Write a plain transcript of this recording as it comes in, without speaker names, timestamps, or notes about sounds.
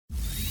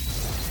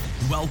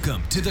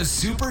Welcome to the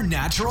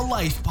Supernatural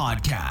Life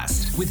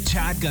Podcast with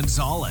Chad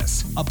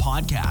Gonzalez, a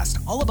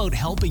podcast all about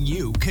helping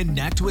you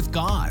connect with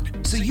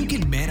God so you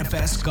can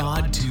manifest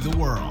God to the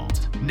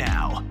world.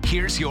 Now,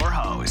 here's your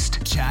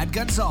host, Chad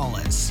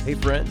Gonzalez. Hey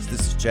friends,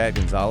 this is Chad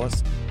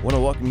Gonzalez. I want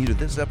to welcome you to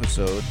this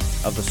episode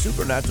of the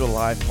Supernatural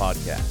Life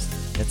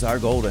Podcast. It's our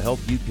goal to help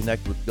you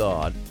connect with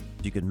God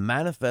so you can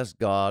manifest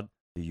God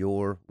to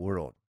your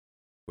world.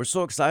 We're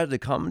so excited to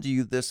come to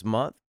you this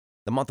month.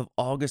 The month of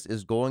August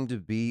is going to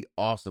be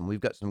awesome. We've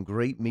got some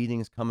great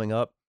meetings coming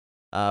up.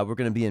 We're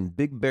going to be in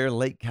Big Bear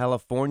Lake,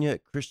 California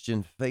at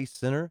Christian Faith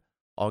Center,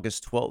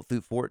 August 12th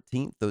through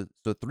 14th. So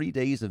 3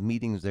 days of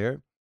meetings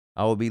there.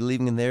 I will be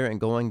leaving there and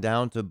going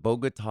down to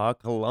Bogota,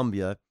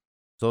 Colombia.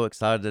 So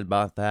excited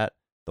about that.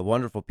 The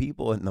wonderful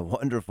people and the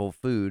wonderful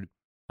food.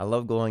 I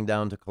love going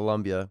down to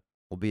Colombia.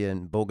 We'll be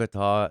in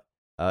Bogota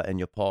and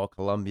Yopal,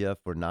 Colombia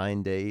for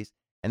 9 days.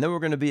 And then we're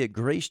going to be at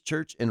Grace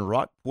Church in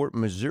Rockport,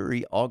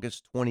 Missouri,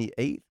 August 28th.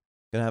 Going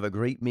to have a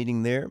great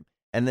meeting there.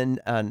 And then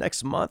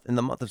next month, in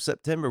the month of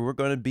September, we're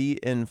going to be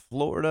in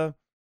Florida.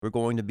 We're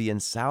going to be in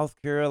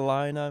South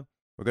Carolina.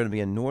 We're going to be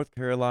in North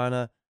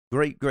Carolina.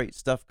 Great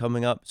stuff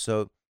coming up.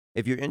 So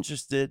if you're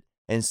interested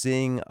in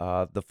seeing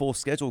the full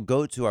schedule,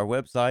 go to our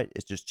website.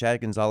 It's just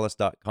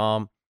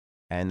chadgonzalez.com.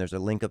 And there's a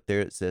link up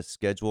there that says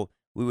schedule.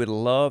 We would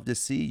love to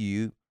see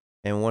you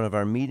in one of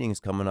our meetings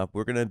coming up.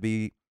 We're going to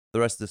be the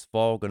rest of this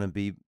fall going to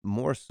be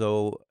more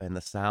so in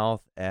the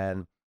South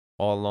and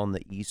all along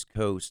the East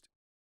Coast.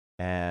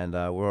 And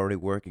we're already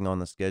working on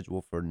the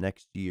schedule for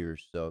next year.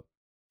 So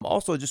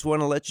also just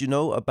want to let you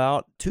know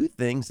about two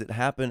things that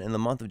happened in the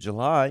month of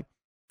July.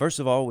 First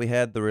of all, we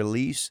had the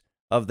release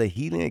of the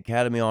Healing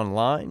Academy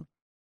online.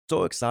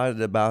 So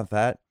excited about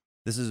that.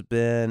 This has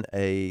been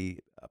a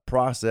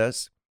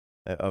process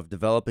of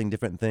developing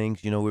different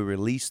things. You know, we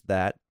released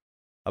that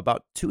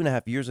about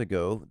 2.5 years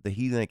ago, the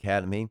Healing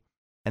Academy.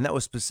 And that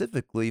was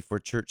specifically for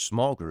church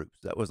small groups.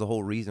 That was the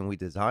whole reason we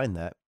designed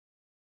that.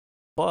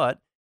 But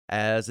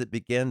as it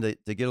began to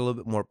get a little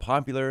bit more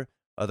popular,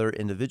 other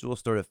individuals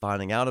started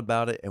finding out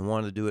about it and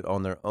wanted to do it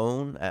on their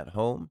own at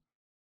home.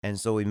 And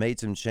so we made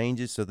some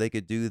changes so they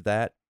could do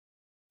that.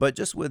 But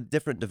just with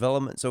different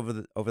developments over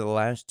the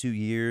last 2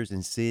 years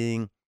and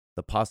seeing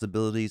the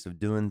possibilities of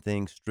doing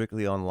things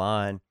strictly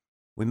online,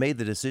 we made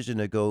the decision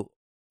to go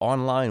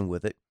online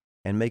with it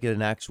and make it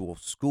an actual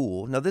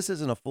school. Now, this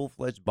isn't a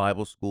full-fledged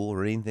Bible school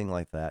or anything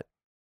like that.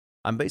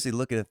 I'm basically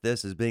looking at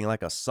this as being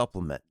like a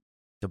supplement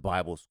to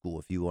Bible school,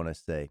 if you want to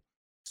say,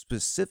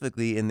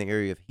 specifically in the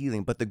area of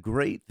healing. But the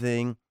great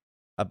thing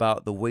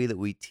about the way that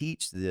we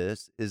teach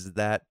this is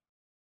that,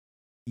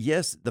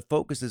 yes, the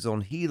focus is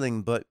on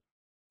healing, but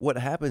what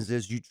happens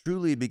is you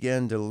truly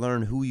begin to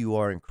learn who you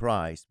are in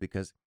Christ,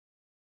 because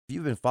if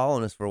you've been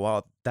following us for a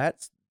while,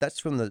 that's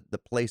from the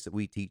place that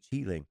we teach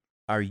healing.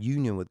 Our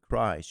union with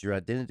Christ, your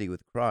identity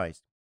with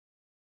Christ.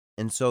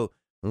 And so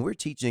when we're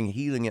teaching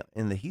healing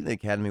in the Healing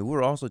Academy,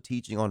 we're also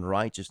teaching on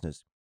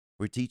righteousness.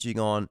 We're teaching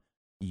on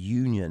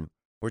union.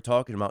 We're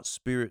talking about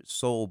spirit,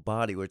 soul,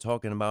 body. We're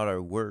talking about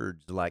our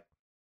words. Like,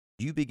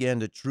 you begin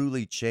to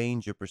truly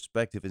change your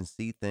perspective and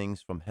see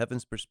things from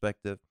heaven's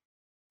perspective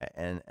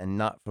and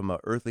not from an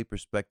earthly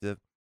perspective.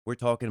 We're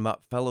talking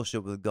about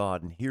fellowship with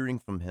God and hearing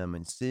from him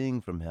and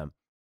seeing from him.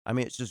 I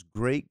mean, it's just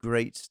great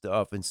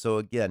stuff. And so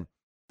again,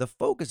 the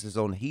focus is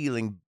on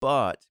healing,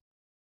 but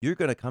you're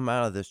going to come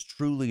out of this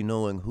truly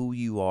knowing who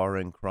you are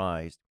in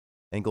Christ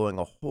and going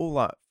a whole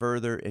lot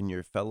further in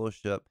your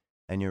fellowship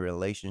and your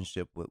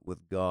relationship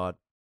with God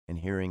and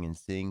hearing and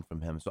seeing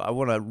from him. So I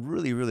want to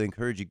really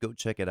encourage you, go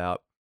check it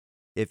out.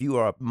 If you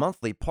are a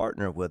monthly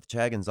partner with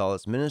Chad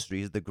Gonzalez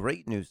Ministries, the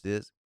great news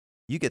is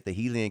you get the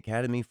Healing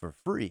Academy for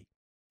free.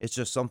 It's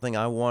just something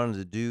I wanted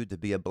to do to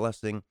be a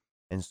blessing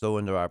and so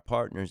into our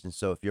partners. And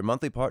so if you're a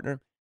monthly partner,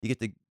 you get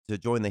to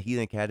join the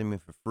Healing Academy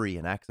for free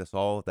and access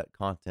all of that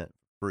content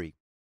for free.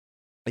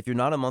 If you're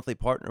not a monthly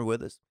partner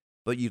with us,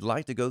 but you'd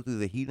like to go through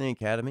the Healing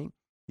Academy,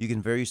 you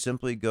can very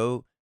simply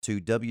go to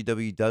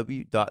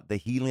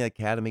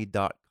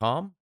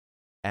www.thehealingacademy.com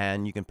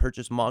and you can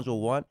purchase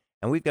Module 1.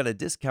 And we've got a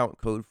discount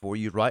code for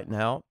you right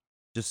now,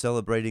 just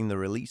celebrating the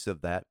release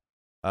of that.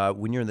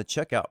 When you're in the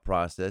checkout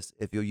process,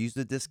 if you'll use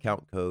the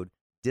discount code,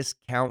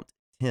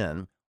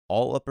 discount10,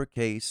 all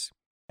uppercase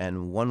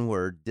and one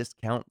word,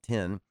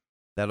 discount10,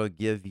 that'll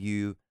give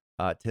you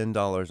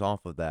 $10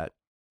 off of that.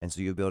 And so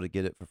you'll be able to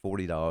get it for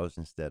 $40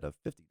 instead of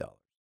 $50.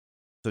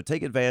 So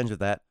take advantage of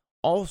that.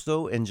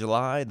 Also in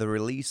July, the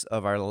release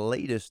of our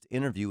latest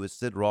interview with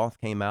Sid Roth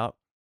came out.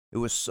 It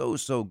was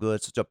so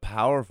good. Such a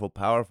powerful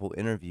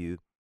interview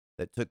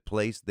that took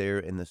place there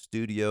in the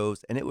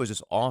studios. And it was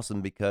just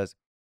awesome because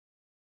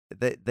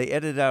they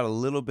edited out a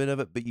little bit of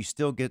it, but you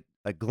still get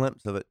a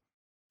glimpse of it.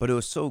 But it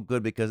was so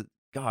good because,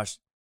 gosh,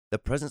 the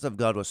presence of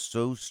God was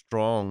so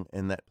strong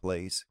in that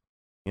place.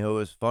 You know, it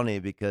was funny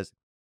because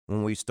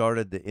when we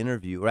started the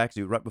interview, or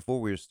actually right before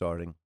we were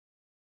starting,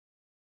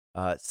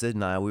 Sid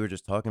and I, we were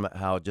just talking about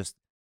how just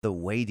the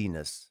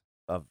weightiness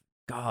of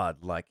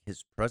God, like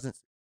his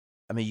presence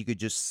I mean, you could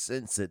just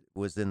sense it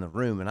was in the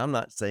room. And I'm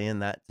not saying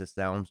that to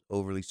sound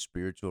overly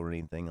spiritual or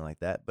anything like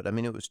that, but I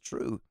mean, it was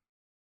true.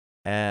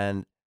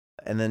 And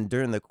and then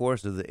during the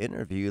course of the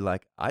interview,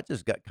 like I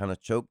just got kind of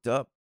choked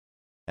up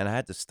and I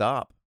had to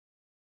stop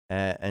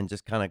and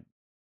just kind of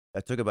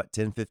I took about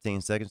 10, 15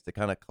 seconds to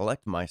kind of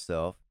collect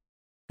myself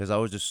because I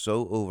was just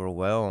so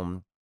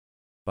overwhelmed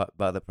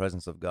by the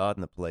presence of God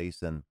in the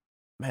place. And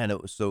man,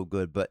 it was so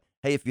good. But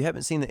hey, if you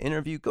haven't seen the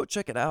interview, go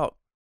check it out.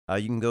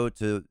 You can go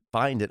to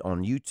find it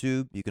on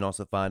YouTube. You can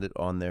also find it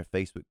on their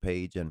Facebook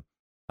page. And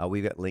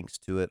we've got links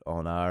to it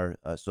on our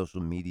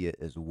social media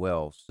as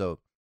well. So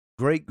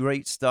great,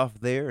 great stuff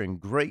there and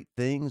great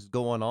things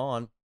going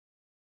on.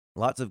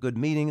 Lots of good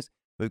meetings.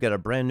 We've got a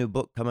brand new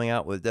book coming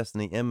out with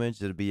Destiny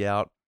Image. It'll be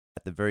out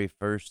at the very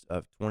first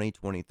of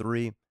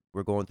 2023.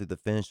 We're going through the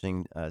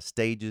finishing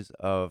stages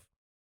of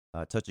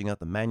touching up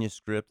the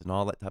manuscript and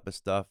all that type of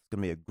stuff. It's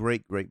going to be a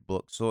great, great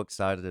book. So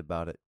excited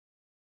about it.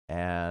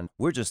 And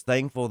we're just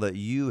thankful that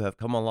you have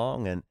come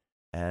along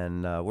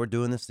and we're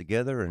doing this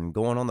together and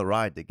going on the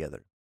ride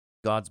together.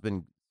 God's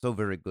been so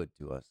very good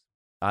to us.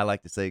 I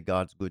like to say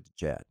God's good to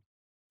Chad,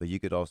 but you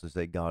could also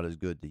say God is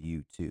good to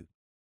you too.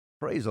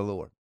 Praise the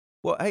Lord.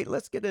 Well, hey,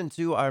 let's get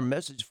into our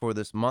message for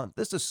this month.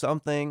 This is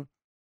something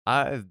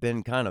I've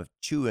been kind of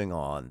chewing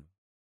on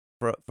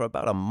for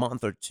about a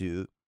month or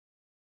two.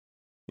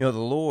 You know, the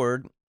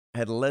Lord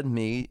had led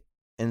me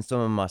in some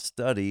of my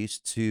studies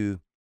to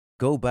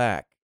go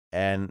back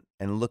and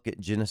look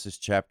at Genesis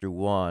chapter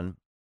 1,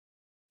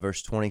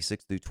 verse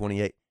 26 through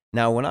 28.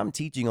 Now, when I'm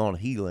teaching on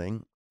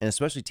healing, and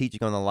especially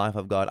teaching on the life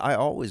of God, I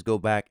always go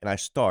back and I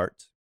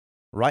start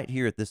right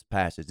here at this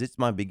passage. It's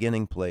my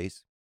beginning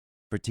place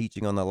for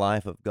teaching on the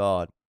life of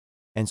God.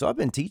 And so I've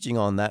been teaching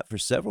on that for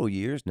several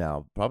years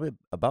now, probably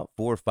about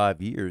 4 or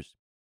 5 years.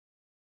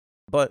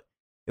 But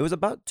it was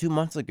about 2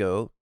 months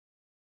ago,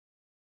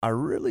 I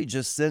really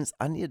just sensed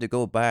I needed to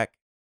go back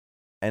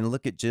and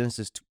look at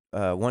Genesis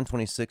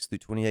 1:26 through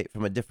 28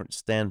 from a different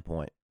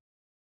standpoint.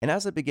 And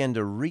as I began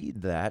to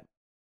read that,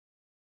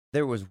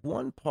 there was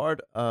one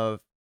part of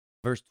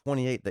verse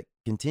 28 that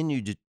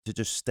continued to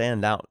just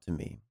stand out to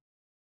me.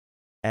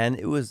 And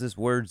it was this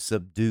word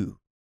subdue.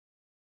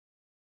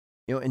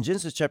 You know, in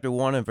Genesis chapter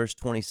 1 and verse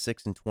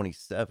 26 and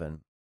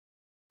 27,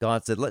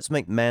 God said, let's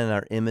make man in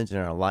our image and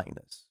our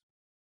likeness.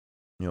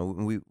 You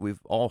know,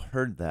 we've all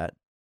heard that.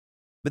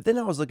 But then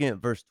I was looking at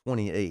verse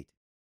 28.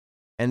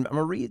 And I'm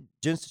going to read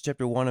Genesis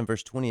chapter 1 and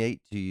verse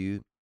 28 to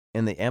you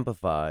in the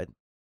Amplified.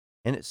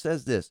 And it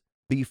says this,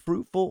 be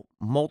fruitful,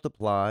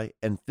 multiply,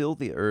 and fill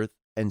the earth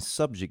and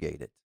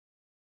subjugate it.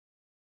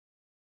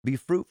 Be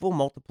fruitful,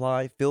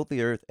 multiply, fill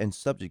the earth, and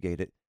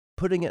subjugate it,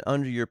 putting it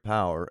under your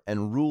power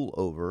and rule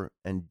over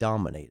and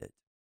dominate it.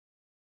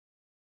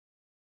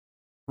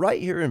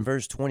 Right here in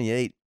verse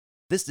 28,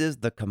 this is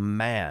the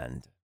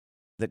command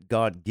that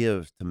God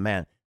gives to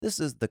man. This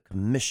is the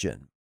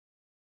commission.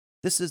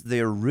 This is the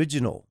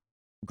original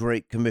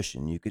Great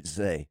Commission, you could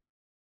say,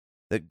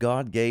 that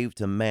God gave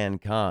to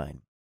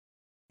mankind.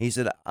 He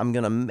said, I'm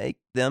going to make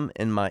them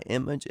in my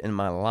image and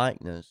my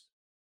likeness.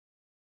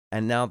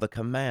 And now the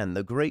command,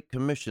 the Great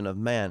Commission of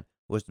man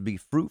was to be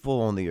fruitful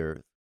on the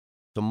earth,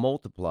 to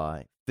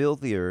multiply, fill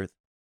the earth,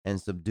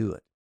 and subdue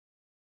it.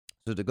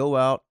 So to go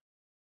out,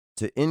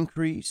 to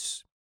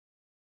increase,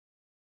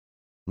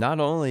 not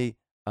only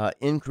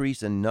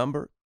increase in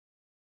number,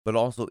 but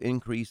also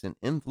increase in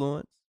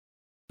influence,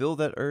 fill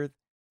that earth,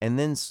 and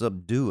then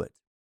subdue it.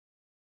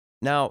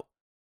 Now,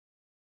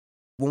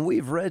 when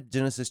we've read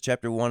Genesis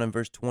chapter 1 and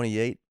verse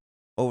 28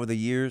 over the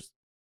years,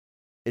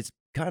 it's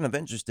kind of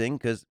interesting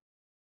because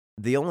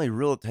the only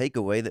real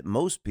takeaway that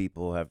most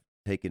people have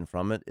taken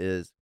from it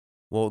is,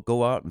 well,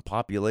 go out and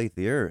populate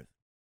the earth.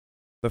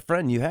 But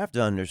friend, you have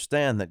to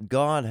understand that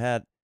God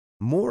had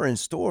more in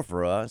store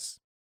for us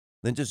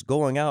than just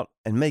going out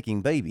and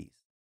making babies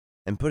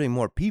and putting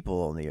more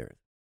people on the earth.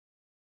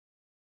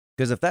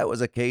 Because if that was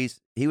the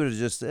case, he would have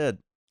just said,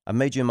 I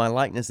made you in my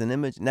likeness and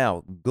image.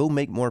 Now go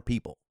make more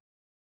people.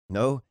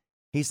 No,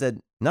 he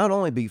said, not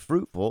only be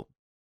fruitful,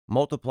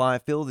 multiply,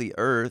 fill the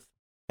earth,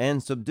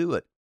 and subdue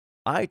it.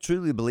 I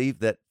truly believe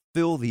that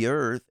fill the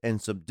earth and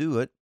subdue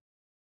it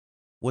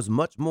was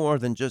much more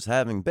than just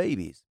having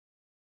babies.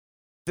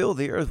 Fill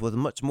the earth was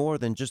much more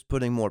than just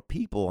putting more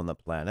people on the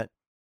planet.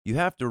 You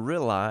have to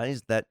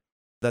realize that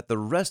the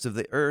rest of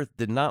the earth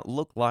did not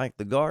look like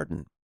the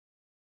garden.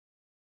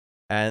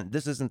 And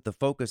this isn't the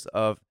focus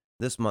of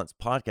this month's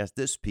podcast,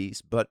 this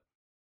piece, but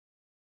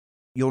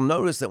you'll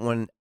notice that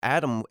when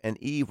Adam and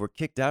Eve were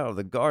kicked out of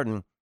the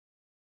garden,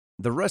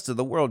 the rest of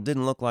the world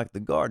didn't look like the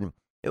garden.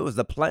 It was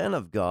the plan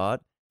of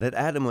God that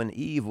Adam and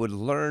Eve would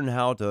learn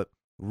how to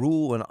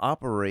rule and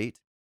operate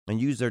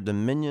and use their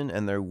dominion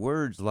and their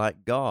words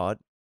like God,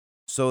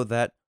 so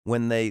that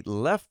when they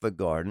left the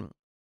garden,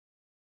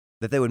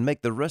 that they would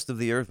make the rest of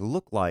the earth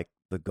look like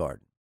the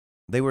garden.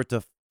 They were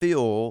to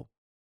fill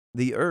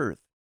the earth.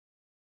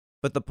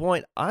 But the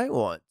point I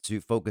want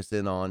to focus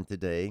in on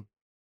today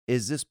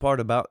is this part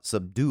about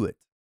subdue it,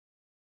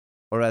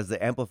 or as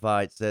the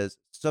Amplified says,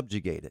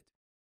 subjugate it.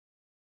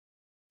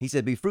 He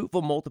said, be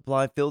fruitful,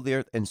 multiply, fill the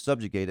earth, and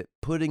subjugate it,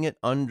 putting it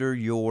under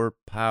your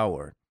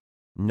power.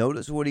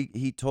 Notice what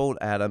he told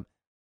Adam,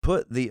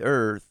 put the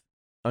earth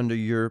under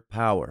your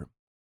power.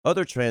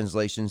 Other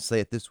translations say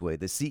it this way.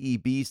 The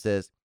CEB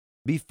says,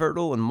 be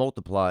fertile and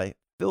multiply,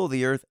 fill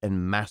the earth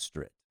and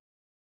master it.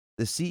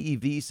 The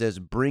CEV says,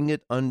 bring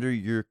it under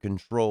your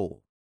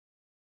control.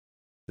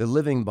 The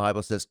Living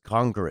Bible says,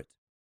 conquer it.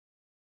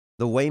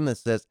 The Weymouth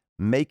says,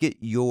 make it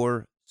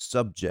your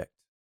subject.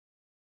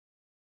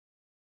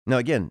 Now,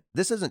 again,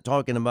 this isn't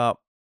talking about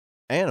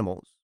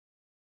animals.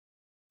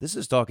 This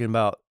is talking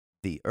about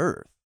the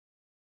earth.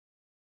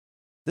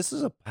 This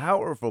is a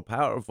powerful,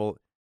 powerful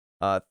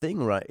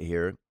thing right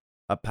here,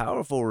 a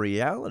powerful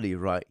reality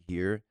right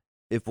here,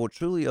 if we'll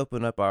truly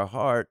open up our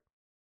heart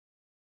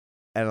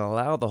and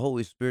allow the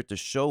Holy Spirit to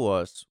show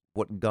us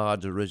what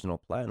God's original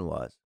plan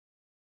was.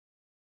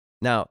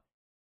 Now,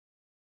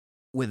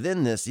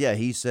 within this,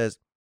 he says,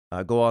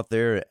 go out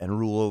there and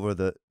rule over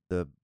the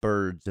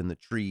birds and the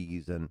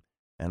trees and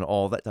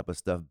all that type of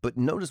stuff. But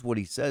notice what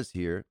he says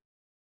here,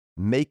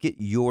 make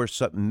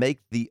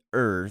the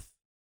earth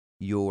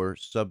your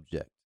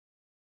subject.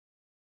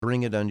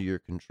 Bring it under your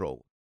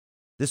control.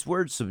 This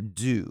word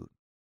subdue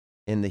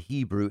in the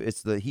Hebrew,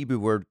 it's the Hebrew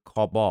word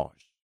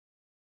kabosh.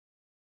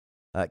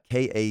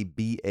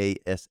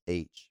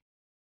 Kabash.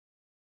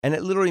 And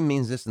it literally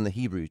means this in the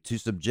Hebrew, to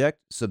subject,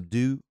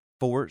 subdue,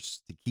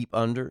 force, to keep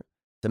under,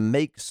 to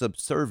make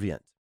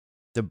subservient,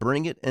 to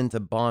bring it into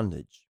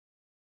bondage,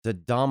 to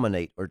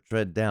dominate or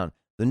tread down.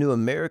 The New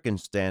American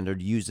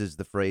Standard uses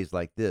the phrase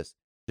like this,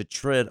 to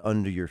tread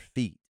under your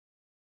feet.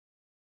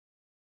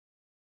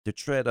 To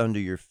tread under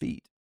your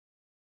feet.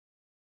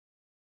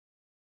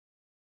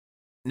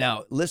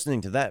 Now,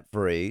 listening to that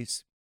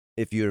phrase,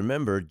 if you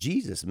remember,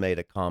 Jesus made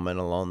a comment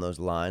along those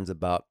lines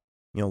about,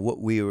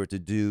 what we were to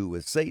do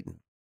with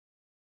Satan.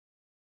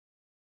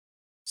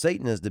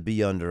 Satan is to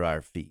be under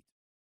our feet.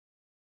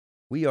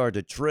 We are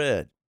to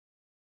tread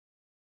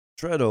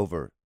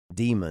over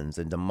demons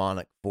and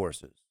demonic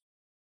forces,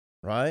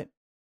 right?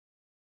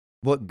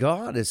 What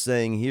God is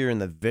saying here in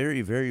the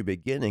very, very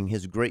beginning,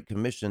 his great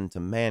commission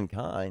to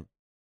mankind,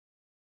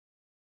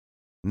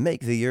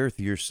 make the earth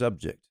your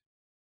subject.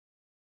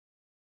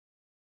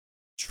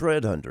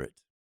 Tread under it.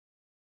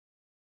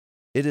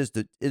 It is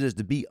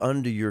to be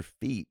under your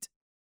feet,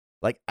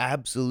 like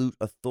absolute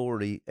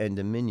authority and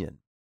dominion.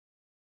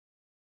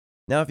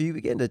 Now, if you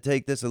begin to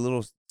take this a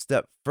little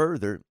step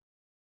further,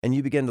 and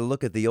you begin to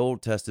look at the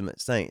Old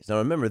Testament saints. Now,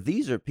 remember,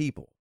 these are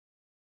people,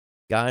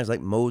 guys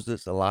like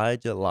Moses,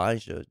 Elijah,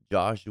 Elisha,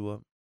 Joshua.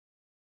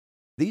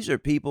 These are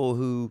people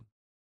who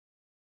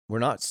were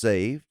not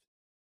saved.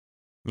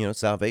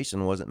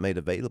 Salvation wasn't made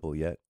available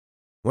yet.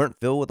 Weren't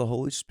filled with the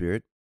Holy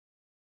Spirit.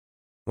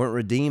 Weren't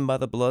redeemed by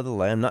the blood of the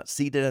Lamb, not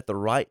seated at the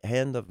right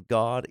hand of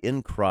God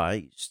in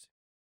Christ.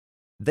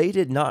 They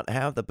did not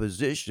have the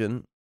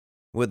position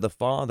with the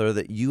Father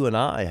that you and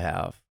I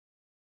have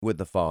with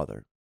the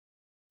Father.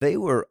 They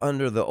were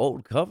under the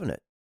old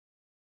covenant.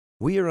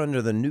 We are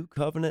under the new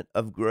covenant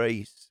of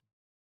grace.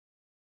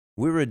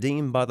 We're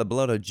redeemed by the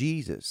blood of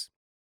Jesus.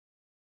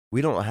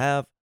 We don't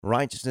have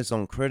righteousness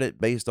on credit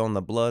based on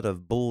the blood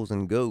of bulls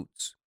and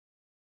goats.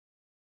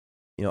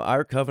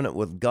 Our covenant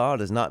with God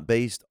is not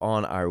based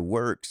on our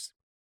works.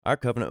 Our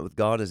covenant with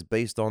God is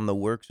based on the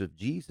works of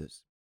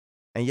Jesus.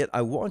 And yet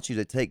I want you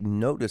to take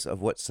notice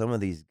of what some of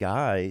these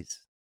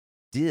guys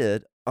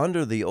did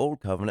under the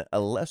old covenant, a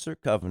lesser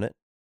covenant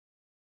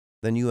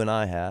than you and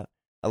I have,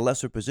 a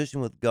lesser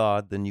position with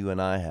God than you and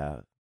I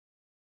have.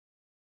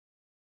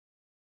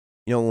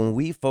 When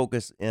we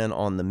focus in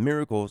on the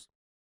miracles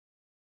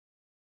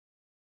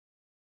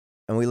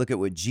and we look at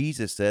what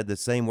Jesus said, the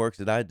same works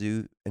that I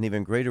do and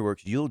even greater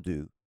works you'll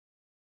do,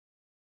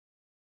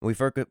 we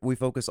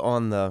focus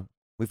on the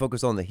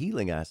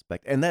healing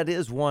aspect, and that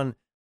is one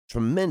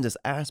tremendous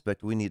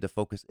aspect we need to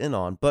focus in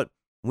on, but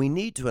we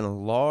need to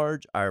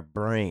enlarge our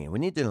brain. We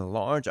need to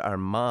enlarge our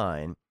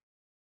mind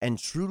and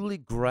truly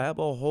grab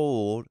a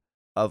hold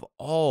of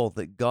all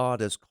that God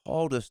has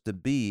called us to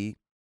be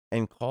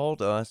and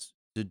called us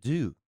to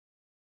do.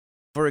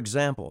 For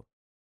example,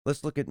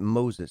 let's look at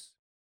Moses.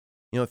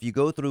 If you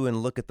go through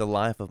and look at the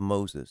life of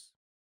Moses,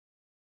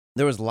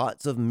 there was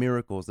lots of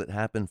miracles that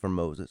happened for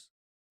Moses,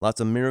 lots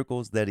of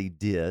miracles that he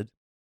did.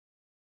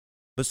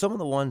 But some of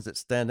the ones that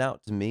stand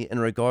out to me in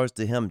regards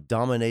to him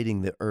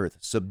dominating the earth,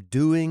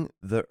 subduing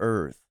the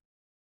earth.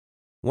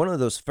 One of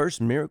those first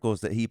miracles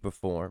that he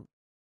performed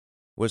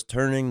was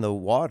turning the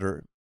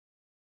water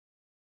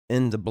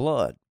into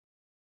blood.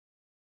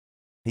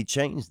 He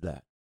changed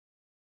that.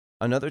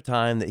 Another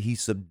time that he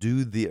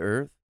subdued the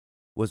earth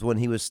was when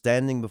he was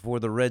standing before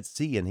the Red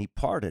Sea and he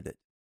parted it.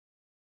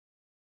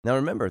 Now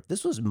remember,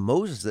 this was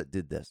Moses that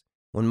did this.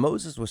 When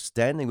Moses was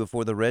standing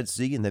before the Red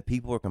Sea and the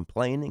people were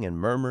complaining and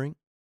murmuring,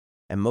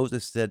 and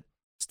Moses said,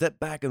 step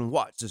back and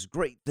watch this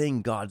great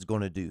thing God's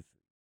going to do.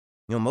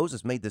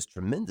 Moses made this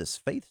tremendous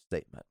faith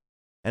statement.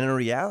 And in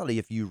reality,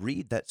 if you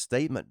read that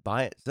statement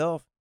by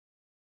itself,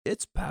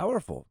 it's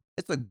powerful.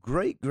 It's a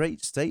great,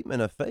 great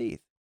statement of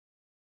faith.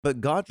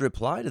 But God's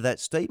reply to that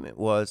statement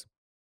was,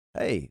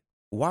 Hey,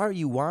 why are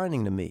you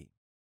whining to me?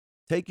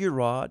 Take your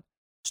rod,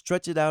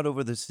 stretch it out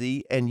over the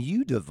sea, and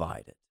you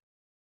divide it.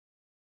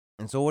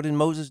 And so what did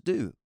Moses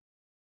do?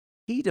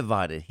 He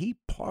divided, he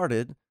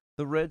parted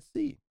the Red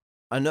Sea.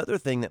 Another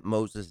thing that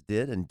Moses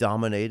did in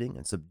dominating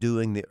and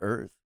subduing the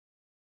earth,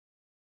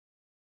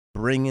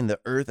 bringing the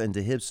earth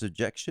into his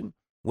subjection,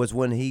 was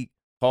when he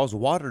caused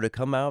water to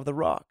come out of the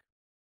rock.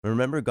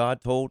 Remember,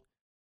 God told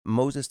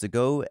Moses to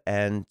go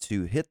and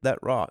to hit that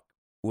rock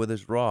with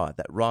his rod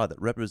that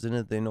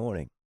represented the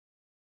anointing.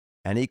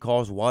 And he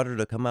caused water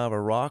to come out of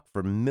a rock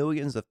for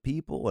millions of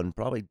people and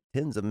probably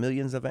tens of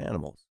millions of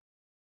animals.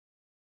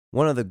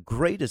 One of the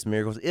greatest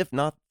miracles, if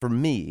not for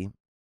me,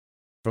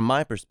 from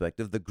my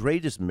perspective, the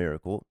greatest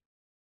miracle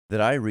that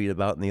I read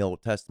about in the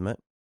Old Testament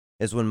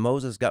is when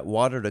Moses got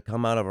water to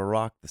come out of a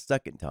rock the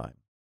second time.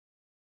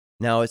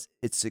 Now,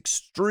 it's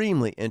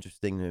extremely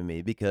interesting to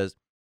me because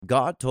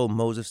God told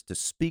Moses to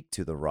speak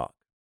to the rock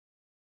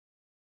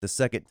the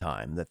second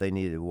time that they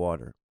needed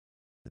water.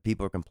 The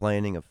people are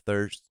complaining of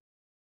thirst.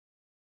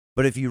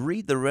 But if you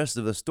read the rest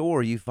of the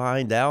story, you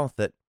find out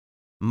that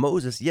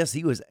Moses, yes,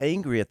 he was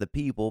angry at the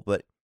people,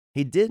 but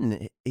he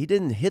didn't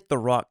hit the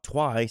rock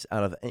twice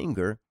out of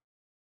anger,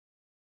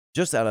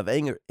 just out of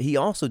anger. He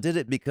also did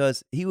it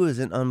because he was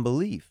in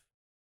unbelief.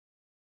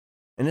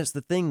 And it's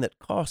the thing that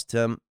cost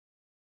him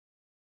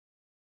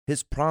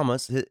his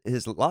promise,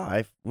 his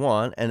life,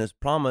 one, and his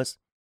promise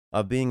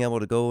of being able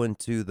to go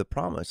into the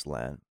promised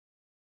land.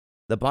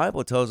 The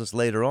Bible tells us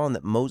later on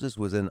that Moses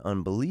was in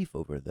unbelief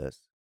over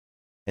this.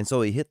 And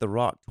so he hit the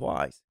rock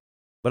twice.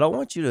 But I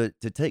want you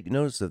to take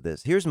notice of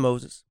this. Here's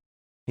Moses.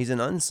 He's an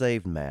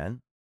unsaved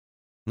man,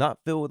 not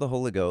filled with the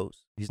Holy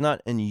Ghost. He's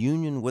not in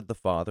union with the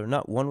Father,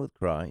 not one with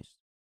Christ.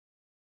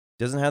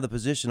 Doesn't have the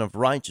position of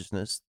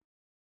righteousness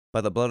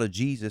by the blood of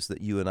Jesus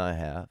that you and I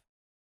have.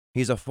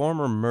 He's a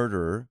former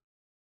murderer.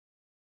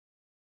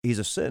 He's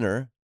a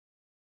sinner.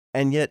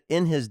 And yet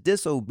in his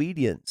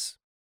disobedience,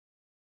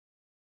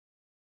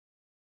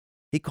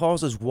 he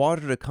causes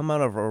water to come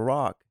out of a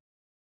rock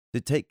to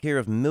take care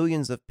of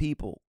millions of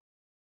people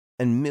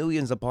and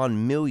millions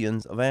upon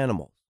millions of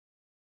animals.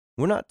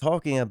 We're not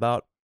talking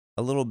about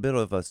a little bit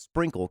of a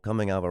sprinkle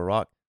coming out of a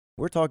rock.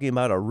 We're talking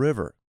about a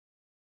river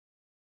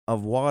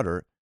of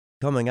water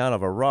coming out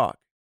of a rock.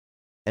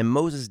 And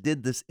Moses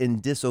did this in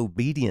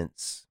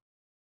disobedience.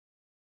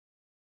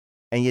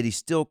 And yet he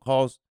still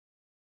caused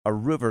a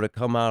river to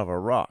come out of a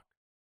rock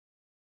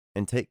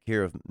and take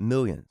care of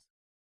millions.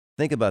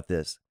 Think about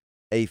this.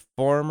 A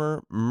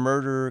former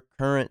murderer,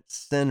 current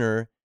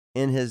sinner,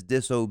 in his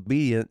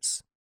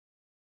disobedience,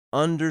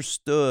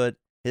 understood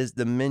his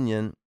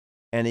dominion,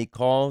 and he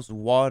caused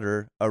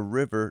water, a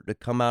river, to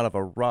come out of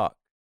a rock.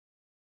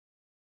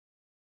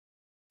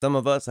 Some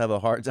of us have a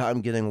hard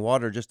time getting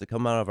water just to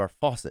come out of our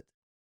faucet.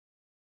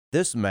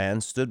 This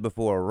man stood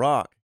before a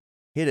rock,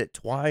 hit it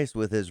twice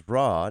with his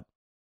rod.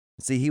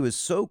 See, he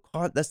was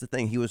that's the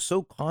thing, he was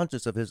so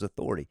conscious of his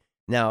authority.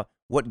 Now,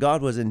 what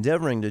God was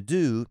endeavoring to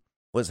do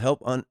was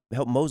help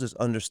Moses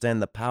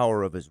understand the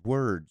power of his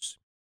words.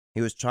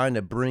 He was trying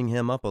to bring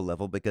him up a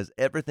level because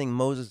everything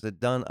Moses had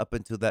done up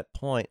until that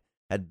point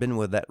had been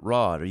with that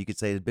rod, or you could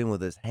say it had been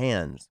with his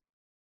hands.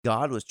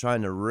 God was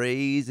trying to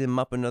raise him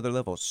up another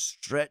level,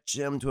 stretch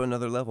him to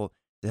another level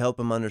to help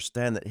him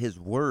understand that his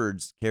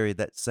words carried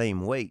that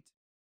same weight.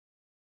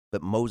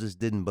 But Moses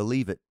didn't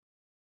believe it.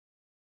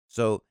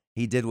 So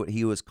he did what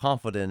he was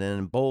confident in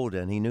and bold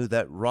in. He knew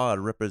that rod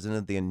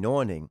represented the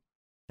anointing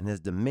and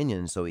his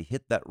dominion, so he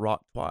hit that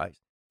rock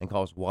twice and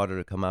caused water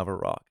to come out of a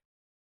rock.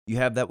 You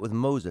have that with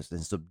Moses in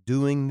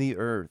subduing the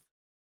earth,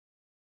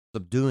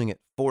 subduing it,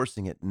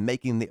 forcing it,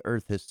 making the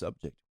earth his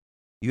subject.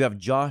 You have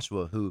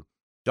Joshua,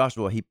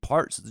 he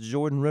parts the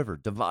Jordan River,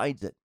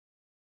 divides it.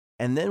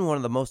 And then one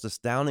of the most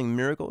astounding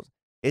miracles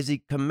is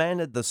he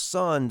commanded the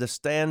sun to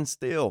stand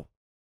still.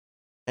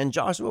 And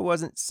Joshua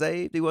wasn't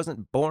saved. He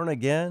wasn't born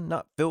again,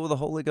 not filled with the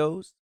Holy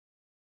Ghost.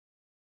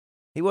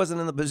 He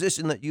wasn't in the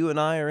position that you and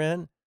I are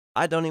in.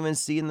 I don't even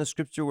see in the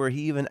scripture where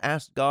he even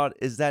asked God,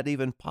 is that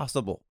even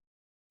possible?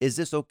 Is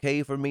this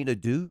okay for me to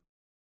do?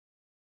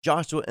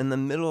 Joshua, in the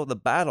middle of the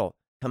battle,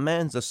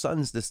 commands the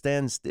suns to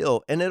stand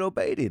still, and it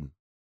obeyed him.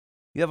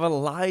 You have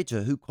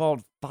Elijah, who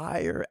called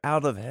fire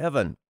out of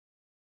heaven.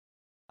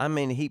 I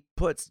mean, he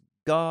puts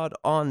God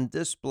on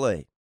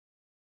display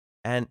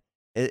and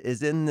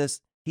is in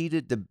this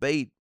heated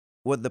debate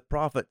with the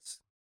prophets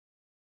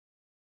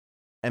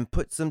and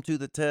puts them to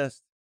the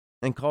test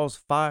and calls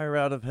fire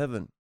out of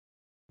heaven.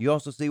 You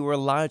also see where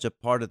Elijah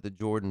parted the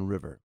Jordan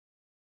River.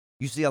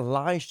 You see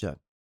Elisha,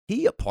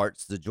 he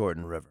parts the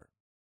Jordan River.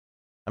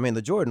 I mean,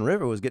 the Jordan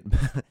River was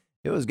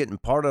getting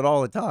parted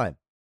all the time.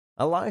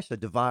 Elisha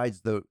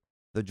divides the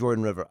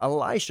Jordan River.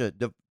 Elisha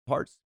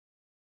divides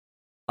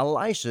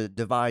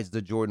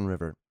the Jordan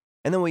River.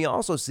 And then we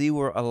also see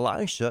where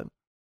Elisha,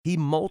 he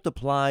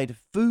multiplied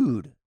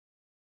food.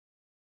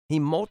 He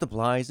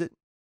multiplies it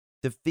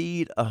to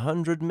feed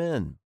 100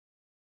 men.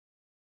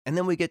 And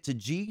then we get to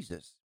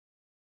Jesus.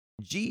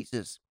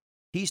 Jesus,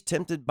 he's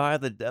tempted by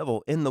the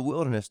devil in the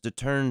wilderness to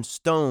turn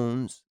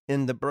stones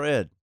into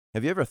bread.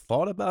 Have you ever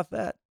thought about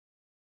that?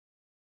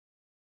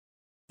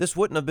 This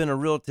wouldn't have been a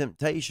real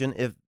temptation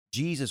if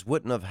Jesus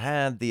wouldn't have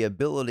had the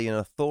ability and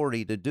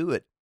authority to do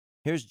it.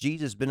 Here's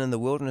Jesus been in the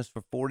wilderness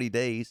for 40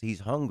 days.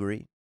 He's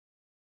hungry.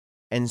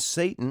 And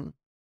Satan,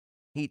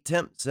 he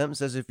tempts him,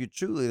 says, if you're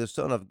truly the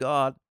Son of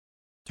God,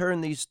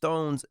 turn these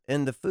stones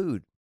into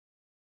food.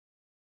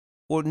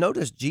 Well,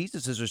 notice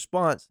Jesus'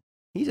 response.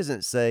 He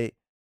doesn't say,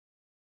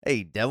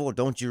 hey, devil,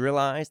 don't you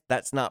realize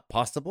that's not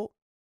possible?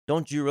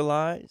 Don't you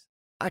realize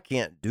I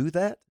can't do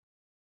that?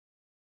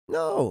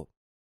 No.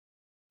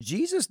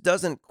 Jesus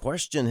doesn't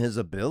question his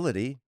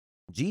ability.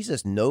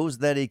 Jesus knows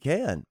that he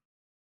can.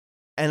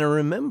 And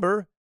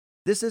remember,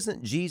 this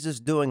isn't Jesus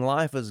doing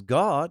life as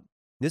God.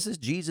 This is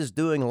Jesus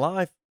doing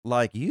life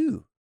like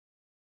you.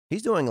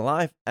 He's doing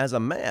life as a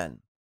man,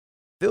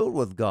 filled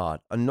with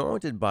God,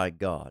 anointed by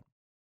God,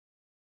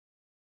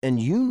 in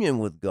union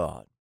with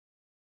God.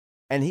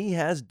 And he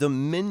has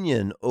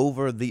dominion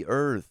over the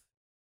earth.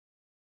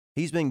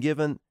 He's been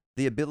given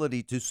the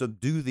ability to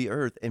subdue the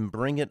earth and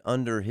bring it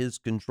under his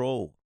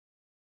control.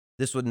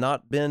 This would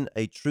not have been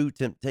a true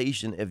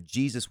temptation if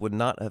Jesus would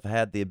not have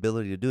had the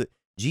ability to do it.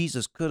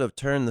 Jesus could have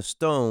turned the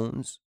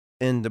stones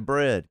into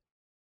bread.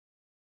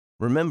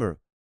 Remember,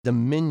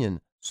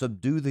 dominion,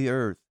 subdue the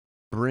earth,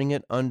 bring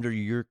it under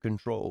your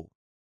control.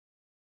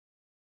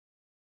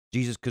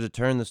 Jesus could have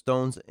turned the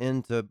stones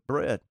into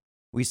bread.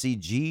 We see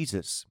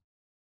Jesus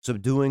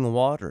subduing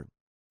water,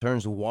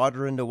 turns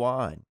water into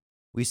wine.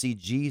 We see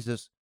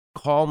Jesus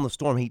calm the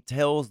storm. He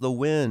tells the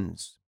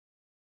winds,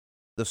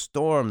 the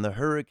storm, the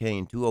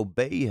hurricane to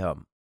obey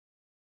him.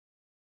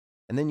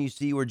 And then you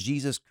see where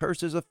Jesus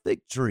curses a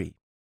fig tree.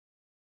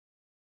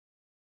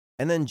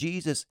 And then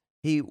Jesus,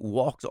 he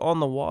walks on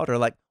the water.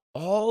 Like,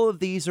 all of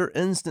these are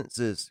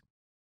instances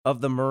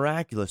of the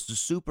miraculous, the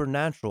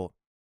supernatural,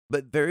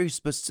 but very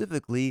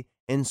specifically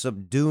in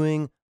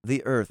subduing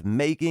the earth,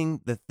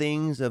 making the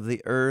things of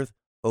the earth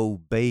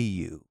obey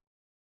you.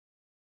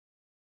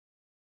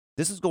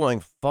 This is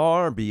going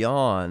far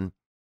beyond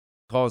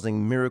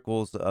causing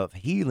miracles of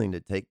healing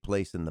to take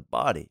place in the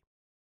body.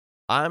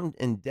 I'm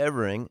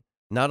endeavoring,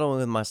 not only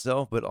with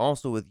myself, but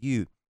also with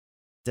you,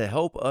 to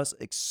help us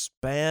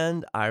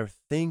expand our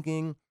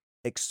thinking,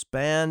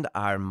 expand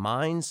our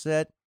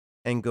mindset,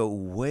 and go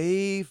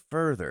way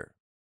further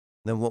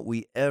than what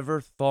we ever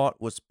thought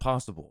was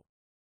possible.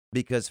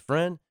 Because,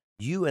 friend,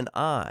 you and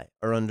I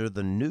are under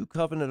the new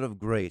covenant of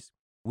grace.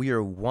 We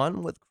are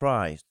one with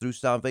Christ through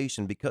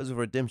salvation because of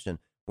redemption.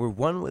 We're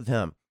one with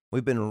him.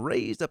 We've been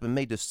raised up and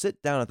made to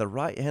sit down at the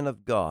right hand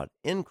of God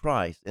in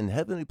Christ in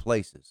heavenly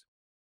places,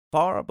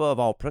 far above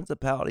all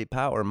principality,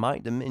 power,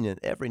 might, dominion,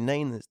 every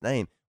name that's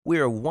named. We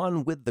are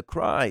one with the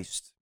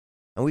Christ,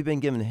 and we've been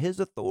given his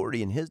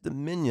authority and his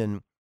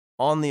dominion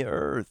on the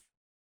earth.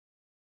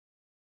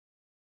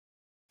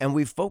 And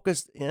we've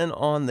focused in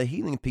on the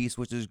healing piece,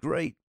 which is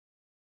great.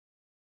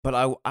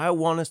 But I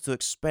want us to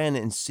expand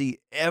and see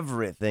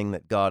everything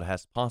that God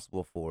has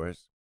possible for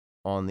us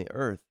on the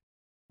earth.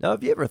 Now,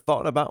 have you ever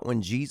thought about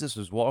when Jesus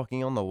was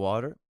walking on the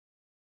water?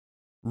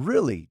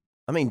 Really,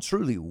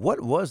 truly, what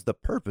was the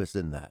purpose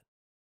in that?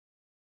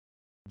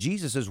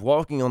 Jesus is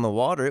walking on the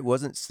water. It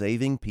wasn't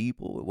saving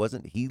people. It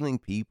wasn't healing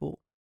people.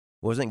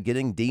 It wasn't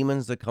getting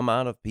demons to come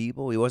out of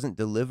people. He wasn't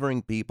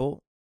delivering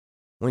people.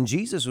 When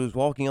Jesus was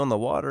walking on the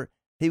water,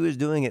 he was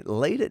doing it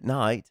late at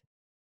night,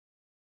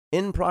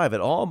 in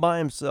private, all by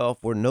himself,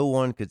 where no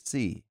one could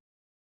see.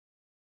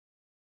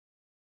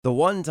 The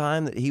one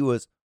time that he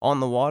was on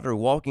the water,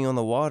 walking on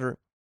the water,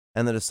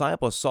 and the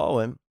disciples saw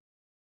him,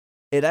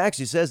 it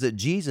actually says that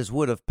Jesus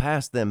would have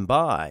passed them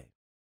by,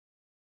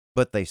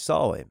 but they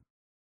saw him.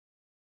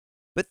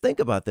 But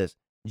think about this.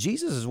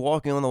 Jesus is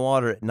walking on the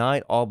water at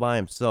night all by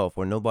himself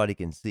where nobody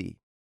can see.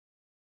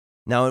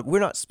 Now, we're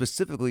not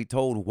specifically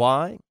told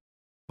why,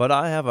 but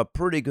I have a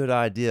pretty good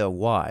idea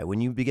why.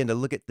 When you begin to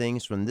look at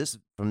things from this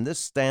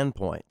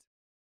standpoint,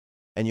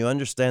 and you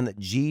understand that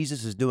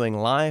Jesus is doing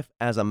life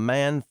as a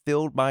man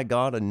filled by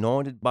God,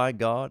 anointed by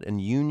God, in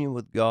union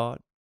with God,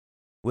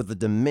 with the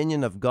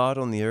dominion of God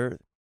on the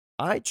earth,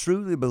 I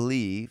truly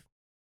believe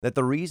that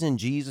the reason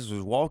Jesus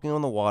was walking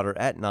on the water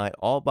at night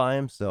all by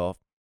himself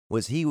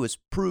was he was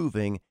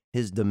proving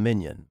his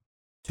dominion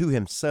to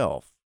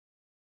himself.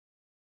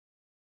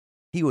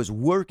 He was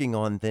working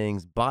on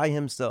things by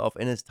himself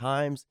in his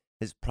times,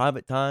 his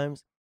private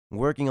times,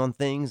 working on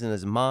things in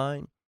his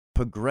mind,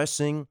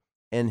 progressing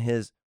in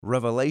his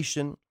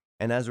revelation,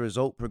 and as a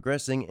result,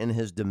 progressing in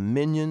his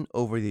dominion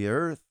over the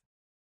earth.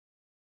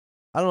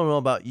 I don't know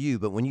about you,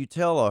 but when you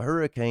tell a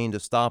hurricane to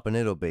stop and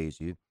it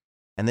obeys you,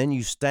 and then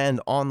you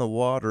stand on the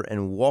water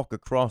and walk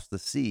across the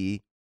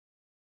sea,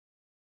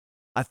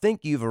 I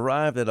think you've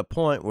arrived at a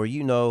point where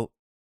you know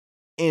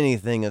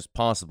anything is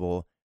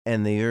possible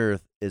and the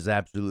earth is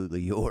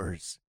absolutely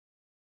yours.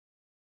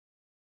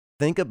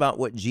 Think about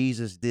what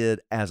Jesus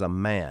did as a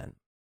man.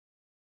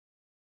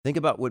 Think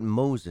about what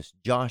Moses,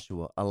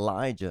 Joshua,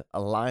 Elijah,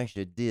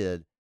 Elisha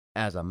did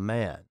as a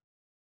man,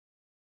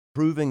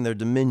 proving their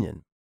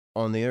dominion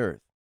on the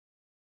earth.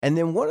 And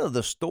then one of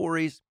the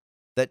stories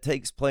that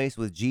takes place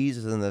with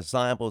Jesus and the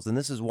disciples, and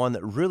this is one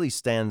that really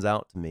stands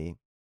out to me.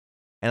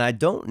 And I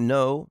don't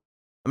know,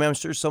 I mean, I'm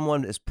sure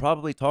someone has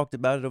probably talked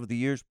about it over the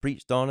years,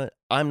 preached on it.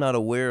 I'm not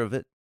aware of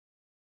it.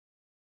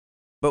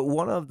 But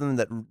one of them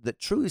that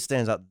truly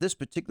stands out, this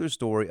particular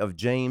story of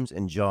James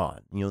and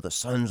John, the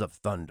sons of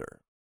thunder.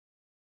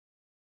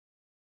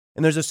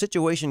 And there's a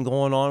situation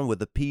going on with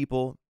the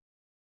people,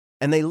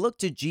 and they look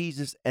to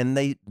Jesus and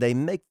they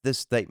make this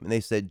statement. They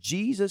said,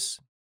 Jesus,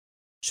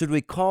 should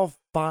we call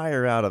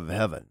fire out of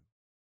heaven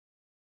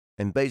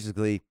and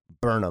basically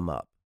burn them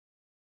up?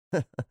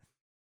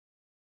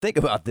 Think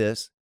about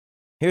this.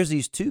 Here's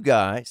these two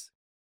guys,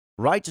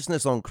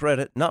 righteousness on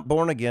credit, not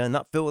born again,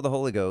 not filled with the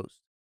Holy Ghost,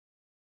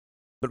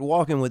 but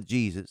walking with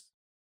Jesus.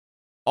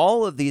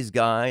 All of these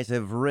guys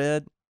have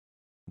read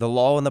the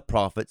law and the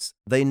prophets.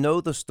 They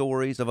know the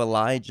stories of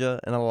Elijah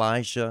and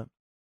Elisha.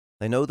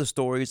 They know the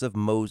stories of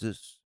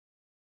Moses.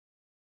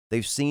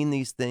 They've seen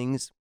these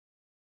things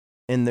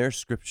in their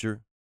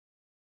scripture.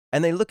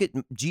 And they look at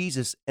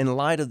Jesus in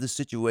light of the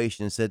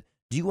situation and said,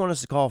 do you want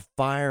us to call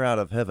fire out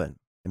of heaven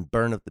and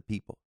burn up the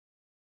people?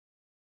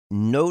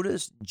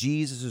 Notice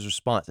Jesus'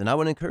 response. And I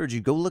would encourage you,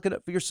 go look it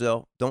up for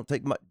yourself. Don't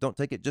take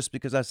it just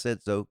because I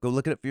said so. Go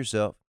look it up for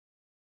yourself.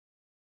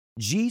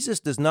 Jesus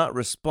does not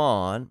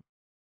respond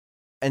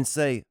and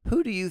say,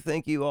 who do you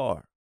think you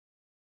are?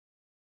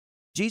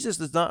 Jesus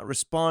does not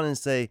respond and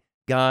say,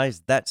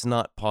 guys, that's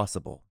not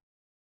possible.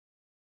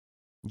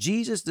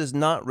 Jesus does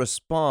not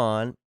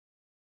respond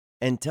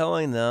and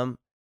telling them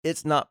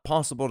it's not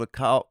possible to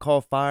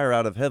call fire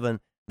out of heaven.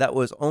 That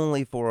was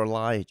only for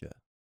Elijah.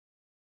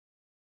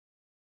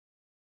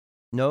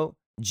 No,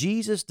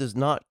 Jesus does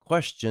not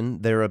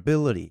question their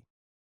ability.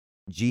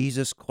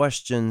 Jesus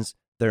questions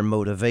their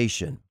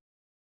motivation.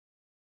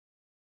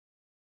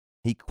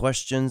 He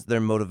questions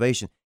their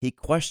motivation. He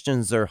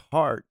questions their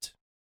heart.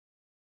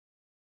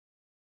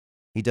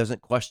 He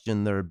doesn't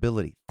question their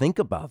ability. Think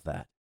about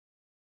that.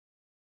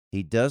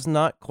 He does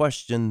not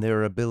question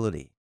their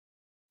ability.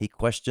 He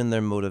questioned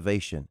their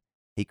motivation.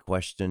 He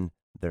questioned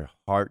their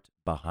heart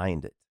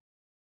behind it.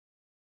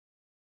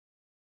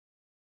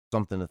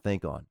 Something to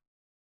think on.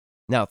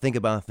 Now, think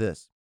about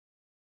this.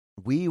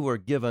 We were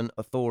given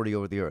authority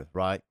over the earth,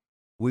 right?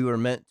 We were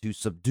meant to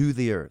subdue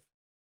the earth,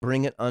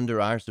 bring it under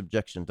our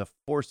subjection, to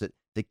force it,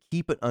 to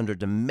keep it under,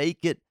 to make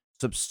it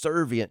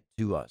subservient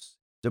to us,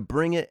 to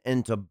bring it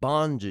into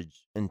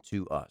bondage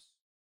into us.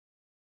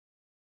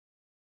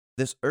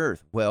 This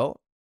earth,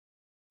 well,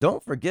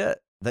 don't forget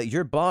that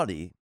your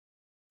body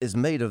is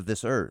made of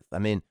this earth. I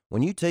mean,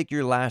 when you take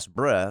your last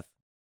breath,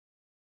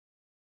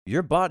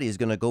 your body is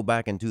going to go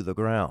back into the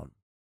ground.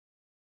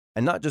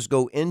 And not just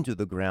go into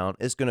the ground,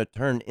 it's going to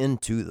turn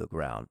into the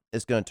ground.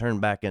 It's going to turn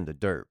back into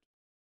dirt.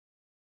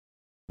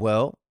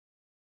 Well,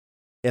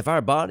 if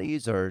our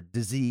bodies are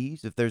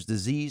diseased, if there's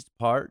diseased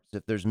parts,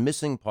 if there's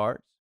missing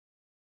parts,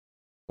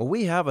 well,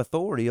 we have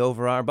authority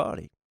over our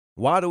body.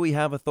 Why do we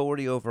have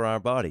authority over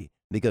our body?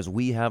 Because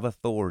we have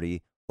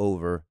authority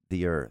over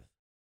the earth.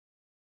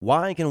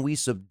 Why can we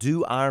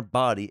subdue our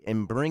body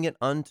and bring it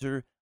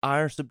under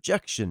our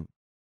subjection?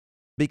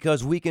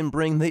 Because we can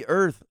bring the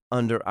earth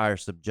under our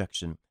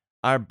subjection.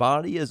 Our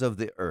body is of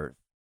the earth,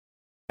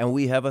 and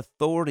we have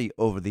authority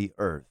over the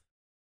earth.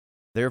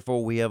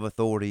 Therefore, we have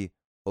authority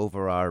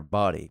over our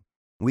body.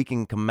 We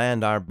can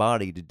command our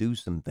body to do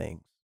some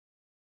things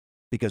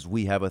because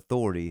we have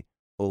authority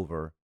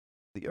over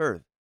the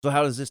earth. So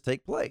how does this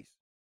take place?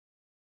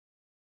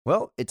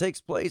 Well, it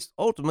takes place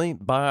ultimately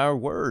by our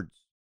words.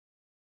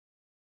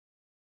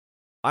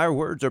 Our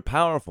words are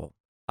powerful.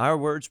 Our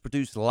words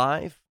produce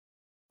life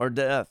or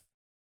death.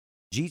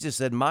 Jesus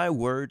said, my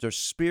words are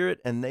spirit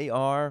and they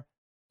are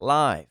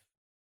life.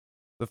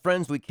 But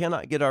friends, we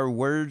cannot get our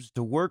words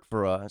to work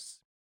for us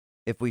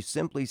if we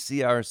simply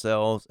see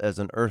ourselves as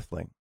an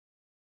earthling.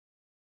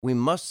 We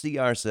must see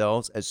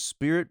ourselves as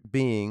spirit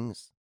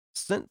beings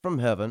sent from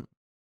heaven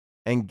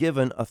and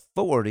given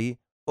authority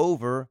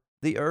over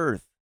the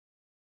earth.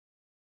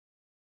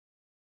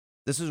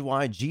 This is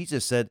why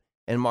Jesus said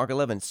in Mark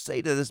 11,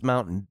 say to this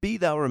mountain, be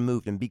thou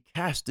removed and be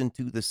cast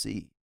into the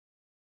sea.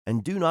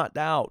 And do not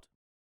doubt,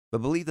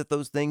 but believe that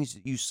those things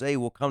you say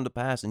will come to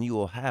pass and you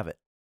will have it.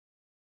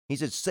 He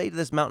said, say to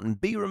this mountain,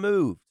 be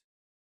removed.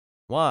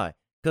 Why?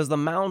 Because the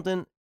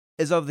mountain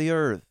is of the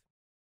earth.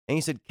 And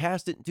he said,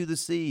 cast it into the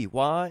sea.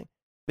 Why?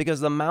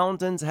 Because the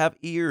mountains have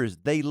ears.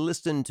 They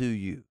listen to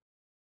you.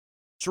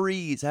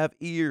 Trees have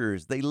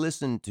ears. They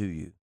listen to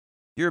you.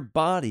 Your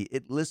body,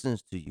 it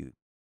listens to you.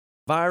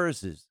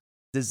 Viruses,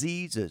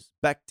 diseases,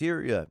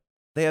 bacteria,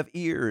 they have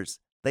ears.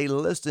 They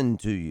listen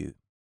to you.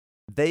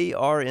 They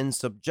are in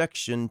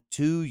subjection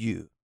to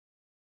you.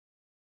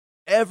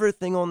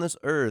 Everything on this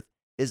earth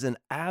is in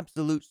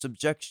absolute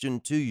subjection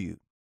to you,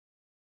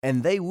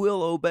 and they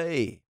will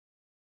obey.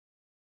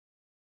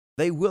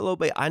 They will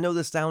obey. I know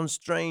this sounds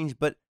strange,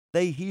 but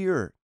they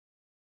hear,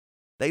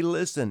 they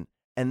listen,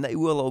 and they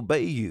will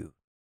obey you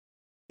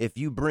if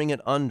you bring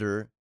it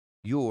under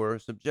your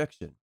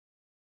subjection.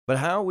 But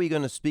how are we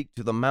going to speak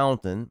to the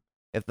mountain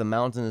if the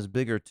mountain is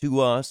bigger to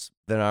us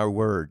than our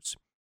words?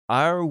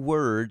 Our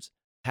words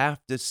have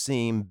to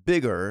seem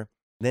bigger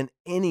than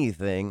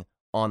anything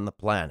on the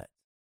planet.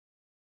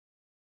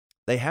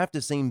 They have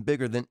to seem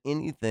bigger than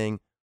anything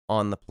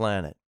on the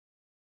planet.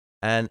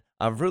 And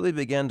I've really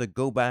began to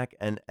go back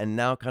and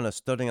now kind of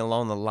studying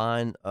along the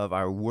line of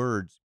our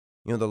words.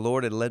 The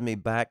Lord had led me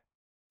back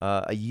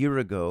a year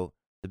ago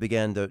to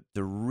begin to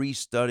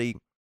restudy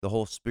the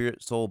whole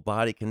spirit, soul,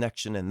 body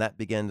connection. And that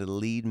began to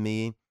lead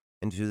me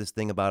into this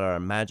thing about our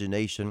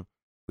imagination.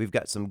 We've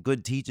got some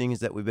good teachings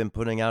that we've been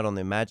putting out on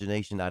the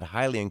imagination. I'd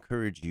highly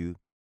encourage you,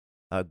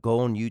 go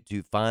on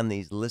YouTube, find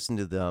these, listen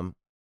to them.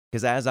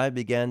 Because as I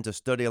began to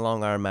study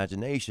along our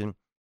imagination,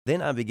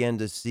 then I began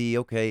to see,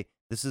 okay,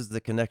 this is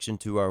the connection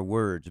to our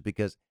words,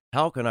 because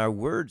how can our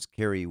words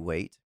carry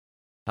weight?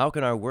 How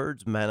can our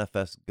words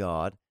manifest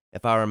God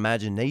if our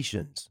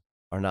imaginations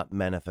are not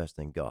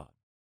manifesting God?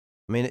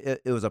 I mean,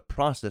 it was a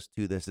process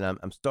to this, and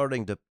I'm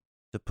starting to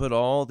put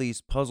all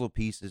these puzzle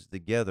pieces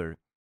together,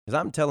 because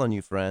I'm telling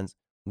you, friends,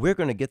 we're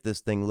going to get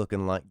this thing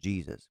looking like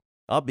Jesus.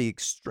 I'll be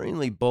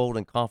extremely bold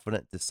and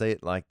confident to say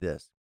it like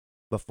this.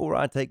 Before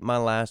I take my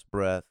last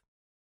breath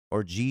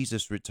or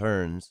Jesus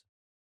returns,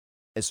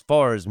 as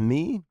far as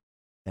me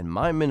and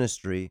my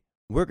ministry,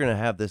 we're going to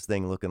have this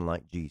thing looking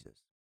like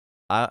Jesus.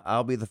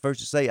 I'll be the first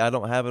to say I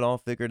don't have it all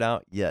figured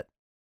out yet,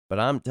 but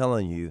I'm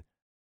telling you,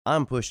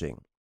 I'm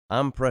pushing,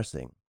 I'm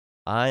pressing.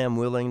 I am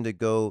willing to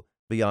go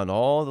beyond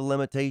all the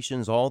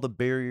limitations, all the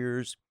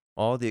barriers,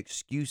 all the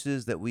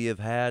excuses that we have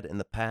had in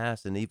the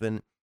past and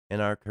even in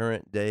our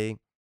current day,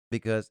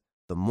 because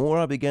the more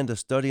I begin to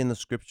study in the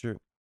scripture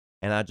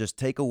and I just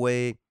take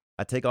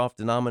off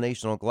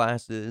denominational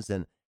glasses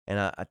and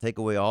I take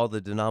away all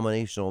the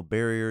denominational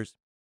barriers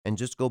and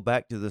just go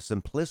back to the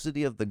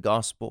simplicity of the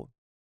gospel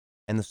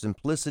and the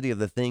simplicity of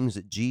the things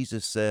that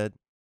Jesus said,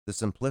 the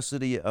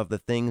simplicity of the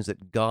things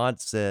that God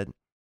said,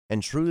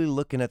 and truly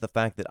looking at the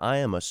fact that I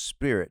am a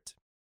spirit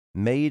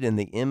made in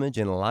the image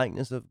and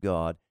likeness of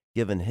God,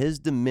 given his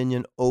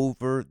dominion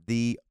over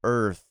the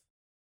earth.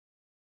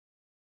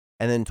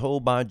 And then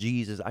told by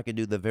Jesus I could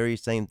do the very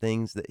same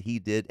things that he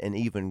did and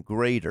even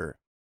greater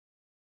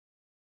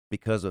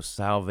because of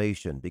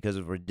salvation, because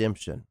of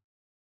redemption.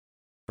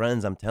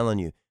 Friends, I'm telling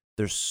you,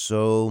 there's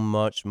so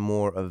much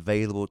more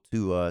available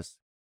to us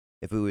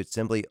if we would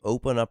simply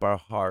open up our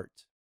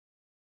heart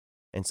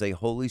and say,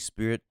 Holy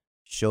Spirit,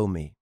 show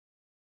me.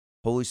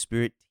 Holy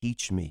Spirit,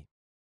 teach me.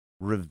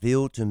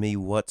 Reveal to me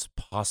what's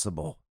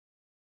possible.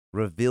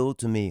 Reveal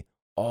to me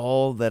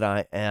all that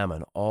I am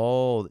and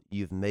all that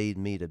you've made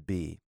me to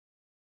be,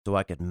 so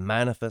I could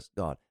manifest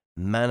God,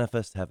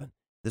 manifest heaven.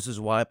 This is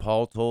why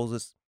Paul tells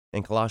us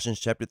in Colossians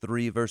chapter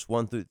 3, verse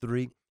 1 through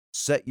 3,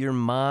 set your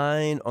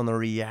mind on the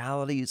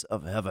realities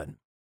of heaven,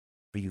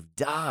 for you've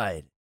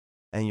died,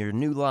 and your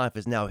new life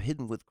is now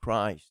hidden with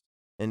Christ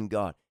in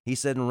God. He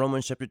said in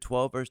Romans chapter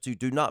 12, verse 2,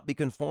 do not be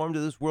conformed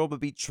to this world, but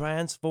be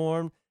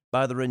transformed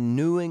by the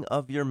renewing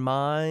of your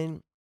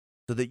mind,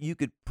 so that you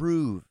could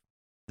prove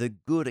the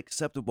good,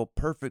 acceptable,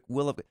 perfect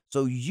will of God.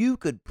 So you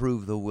could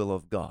prove the will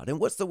of God. And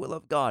what's the will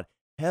of God?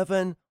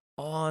 Heaven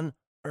on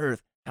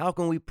earth. How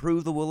can we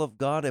prove the will of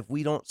God if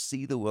we don't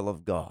see the will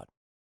of God?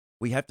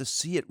 We have to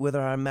see it with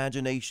our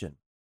imagination,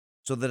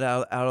 so that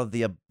out of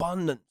the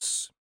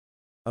abundance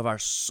of our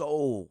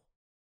soul,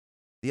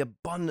 the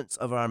abundance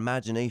of our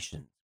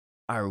imagination,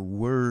 our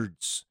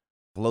words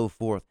flow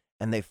forth,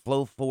 and they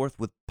flow forth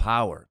with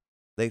power.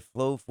 They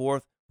flow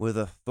forth with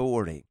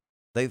authority.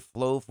 They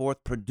flow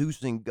forth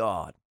producing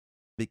God,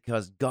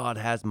 because God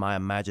has my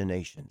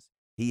imaginations.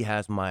 He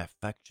has my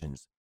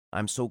affections.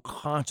 I'm so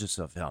conscious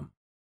of him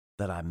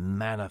that I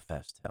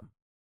manifest him.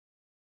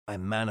 I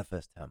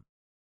manifest him.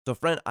 So,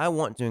 friend, I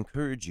want to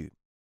encourage you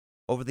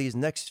over these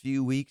next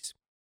few weeks,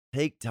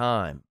 take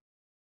time,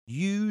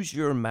 use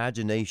your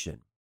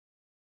imagination.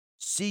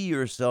 See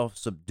yourself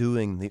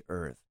subduing the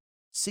earth.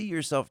 See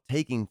yourself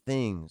taking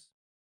things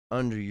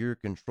under your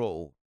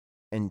control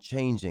and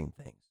changing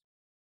things.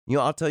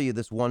 I'll tell you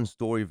this one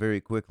story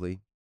very quickly.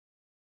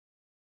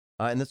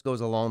 And this goes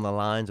along the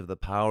lines of the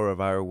power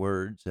of our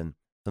words and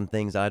some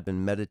things I'd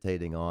been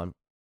meditating on.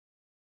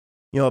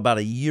 About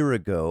a year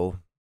ago,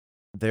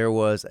 there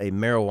was a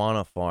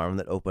marijuana farm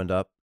that opened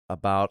up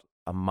about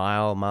a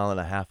mile and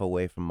a half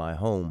away from my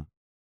home.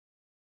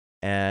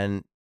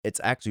 And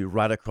it's actually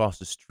right across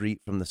the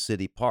street from the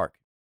city park.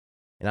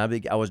 And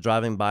I was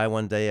driving by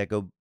one day. I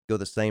go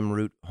the same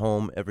route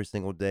home every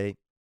single day.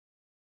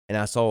 And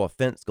I saw a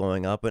fence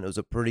going up, and it was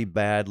a pretty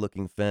bad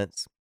looking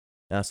fence.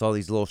 And I saw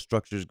these little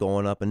structures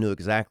going up and knew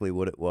exactly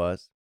what it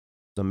was.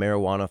 It's a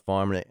marijuana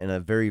farm, and a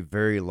very,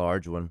 very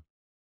large one.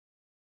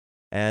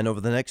 And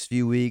over the next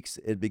few weeks,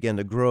 it began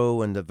to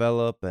grow and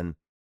develop, and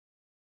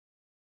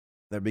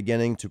they're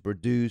beginning to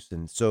produce.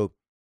 And so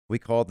we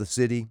called the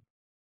city,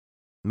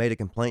 made a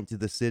complaint to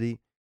the city.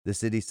 The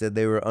city said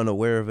they were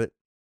unaware of it.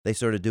 They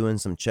started doing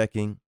some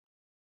checking,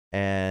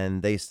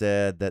 and they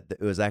said that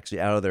it was actually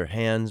out of their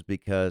hands,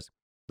 because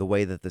the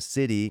way that the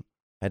city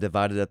had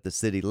divided up the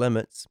city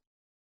limits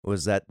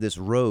was that this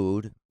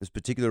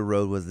particular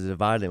road was the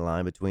dividing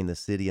line between the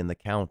city and the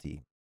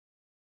county.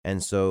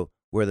 And so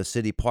where the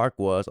city park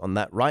was, on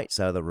that right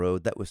side of the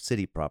road, that was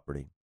city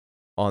property.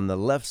 On the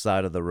left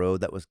side of the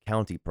road, that was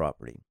county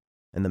property.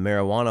 And the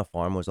marijuana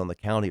farm was on the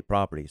county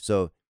property.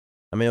 So,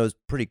 I mean, it was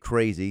pretty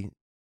crazy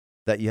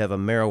that you have a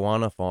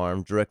marijuana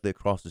farm directly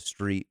across the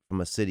street from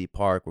a city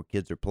park where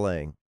kids are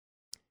playing.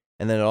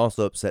 And then it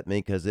also upset me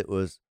because it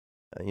was,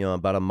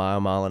 about a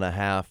mile and a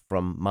half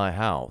from my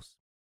house.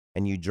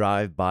 And you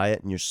drive by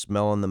it and you're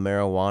smelling the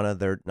marijuana.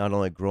 They're not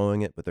only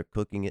growing it, but they're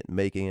cooking it and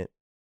making it.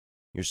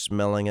 You're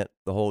smelling it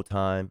the whole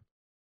time.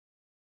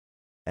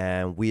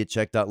 And we had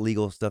checked out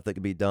legal stuff that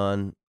could be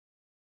done.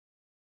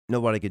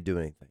 Nobody could do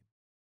anything.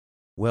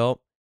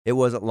 Well, it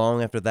wasn't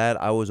long after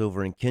that. I was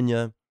over in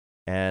Kenya,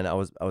 and I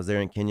was there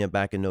in Kenya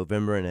back in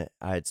November, and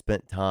I had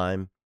spent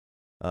time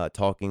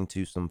talking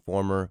to some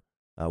former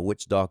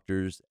witch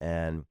doctors,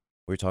 and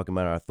we were talking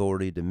about our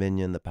authority,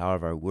 dominion, the power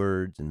of our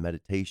words, and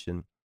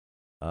meditation.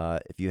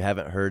 If you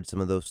haven't heard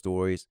some of those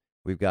stories,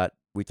 we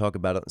talk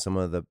about it in some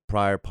of the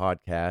prior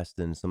podcasts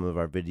and some of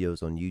our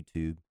videos on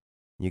YouTube.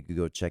 You could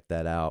go check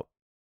that out.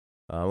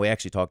 We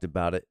actually talked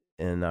about it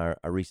in our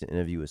recent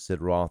interview with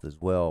Sid Roth as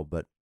well,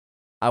 but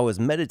I was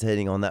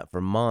meditating on that for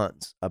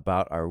months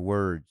about our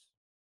words.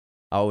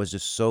 I was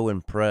just so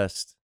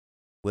impressed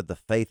with the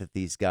faith that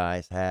these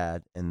guys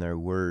had in their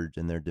words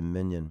and their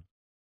dominion.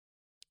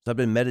 So I've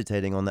been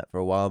meditating on that for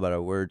a while about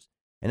our words,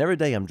 and every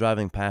day I'm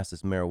driving past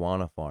this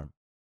marijuana farm.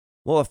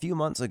 Well, a few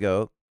months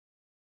ago,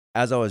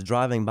 as I was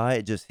driving by,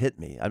 it just hit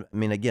me. I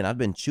mean, again, I've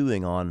been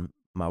chewing on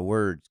my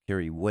words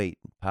carry weight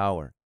and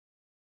power.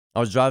 I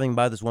was driving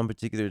by this one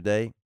particular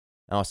day,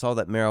 and I saw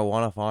that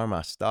marijuana farm.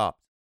 I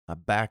stopped. I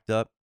backed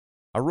up.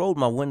 I rolled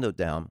my window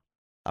down.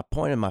 I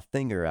pointed my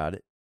finger at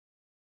it,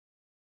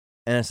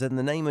 and I said, "In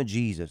the name of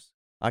Jesus,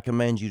 I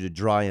command you to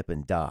dry up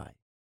and die."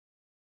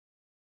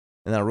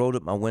 And I rolled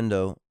up my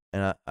window,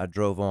 and I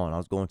drove on. I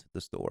was going to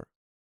the store.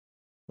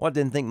 Well, I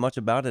didn't think much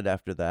about it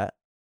after that.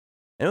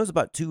 And it was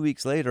about 2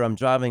 weeks later, I'm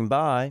driving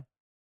by,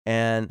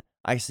 and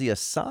I see a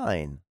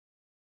sign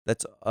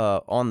that's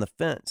on the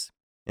fence,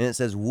 and it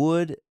says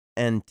wood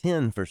and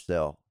tin for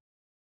sale.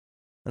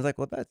 I was like,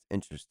 well, that's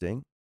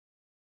interesting,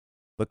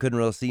 but couldn't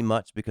really see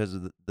much because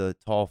of the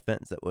tall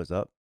fence that was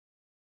up.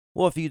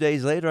 Well, a few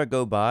days later, I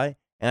go by,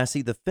 and I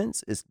see the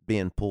fence is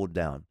being pulled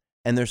down,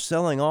 and they're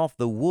selling off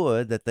the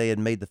wood that they had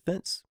made the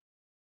fence,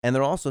 and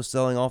they're also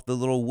selling off the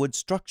little wood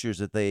structures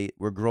that they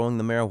were growing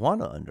the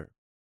marijuana under.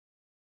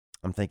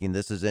 I'm thinking,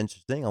 this is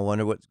interesting. I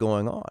wonder what's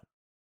going on.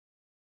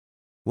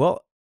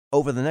 Well,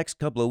 over the next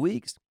couple of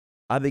weeks,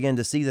 I began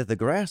to see that the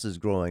grass is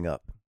growing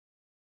up,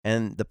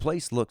 and the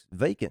place looks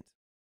vacant.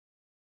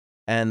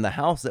 And the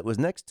house that was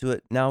next to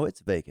it, now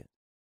it's vacant.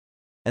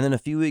 And then a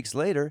few weeks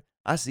later,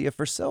 I see a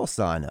for sale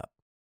sign up.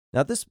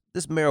 Now, this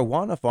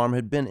marijuana farm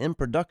had been in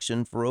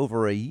production for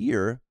over a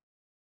year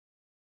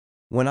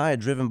when I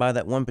had driven by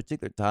that one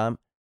particular time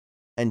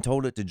and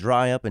told it to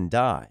dry up and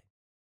die.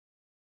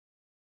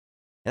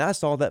 And I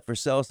saw that for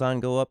sale sign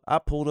go up. I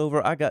pulled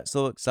over. I got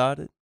so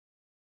excited.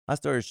 I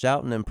started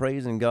shouting and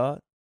praising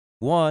God.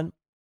 One,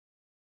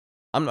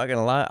 I'm not going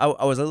to lie,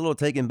 I was a little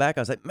taken back.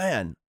 I was like,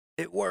 man,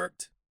 it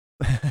worked.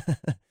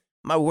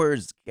 My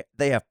words,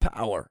 they have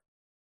power.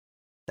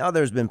 Now,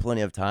 there's been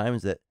plenty of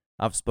times that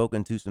I've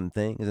spoken to some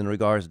things in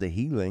regards to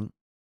healing,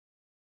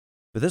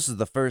 but this is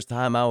the first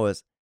time I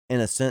was, in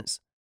a sense,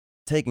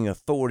 taking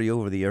authority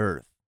over the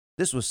earth.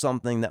 This was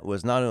something that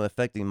was not only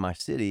affecting my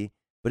city,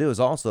 but it was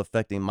also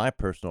affecting my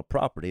personal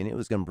property, and it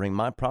was going to bring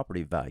my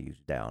property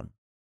values down.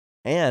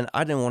 And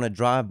I didn't want to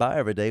drive by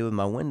every day with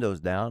my windows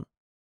down,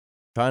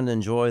 trying to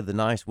enjoy the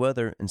nice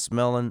weather and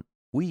smelling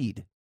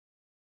weed.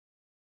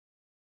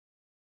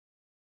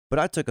 But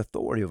I took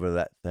authority over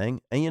that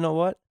thing, and you know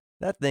what?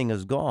 That thing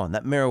is gone.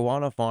 That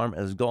marijuana farm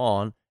is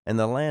gone, and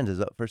the land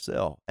is up for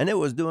sale. And it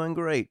was doing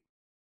great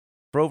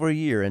for over a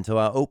year until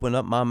I opened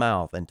up my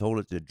mouth and told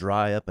it to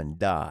dry up and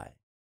die.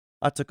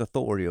 I took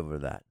authority over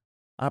that.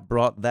 I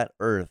brought that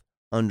earth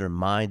under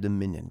my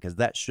dominion because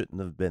that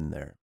shouldn't have been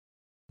there.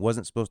 It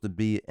wasn't supposed to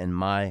be in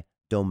my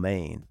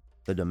domain,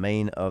 the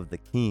domain of the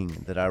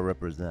king that I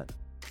represent.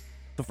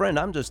 So friend,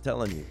 I'm just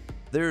telling you,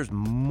 there's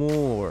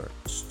more,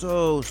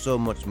 so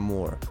much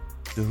more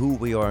to who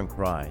we are in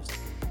Christ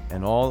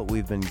and all that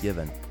we've been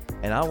given.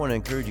 And I want to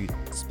encourage you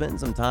to spend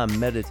some time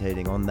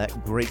meditating on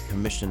that great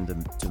commission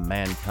to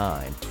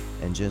mankind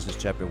in Genesis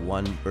chapter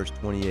 1, verse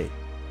 28.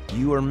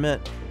 You are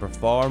meant for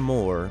far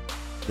more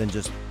than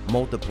just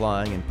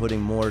multiplying and putting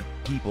more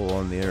people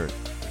on the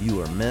earth.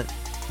 You are meant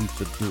to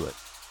subdue it,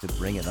 to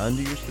bring it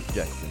under your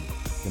subjection,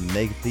 to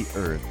make the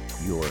earth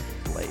your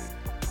slave.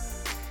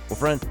 Well,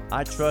 friend,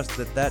 I trust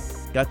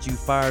that got you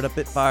fired up.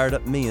 It fired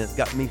up me, and it's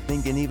got me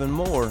thinking even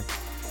more.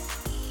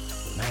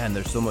 Man,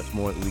 there's so much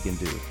more that we can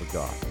do for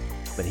God.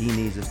 But He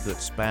needs us to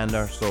expand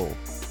our soul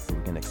so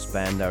we can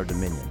expand our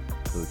dominion,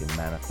 so we can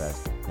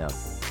manifest Him.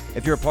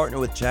 If you're a partner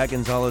with Chad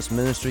Gonzalez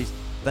Ministries,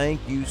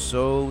 thank you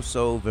so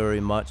very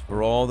much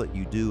for all that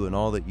you do and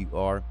all that you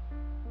are.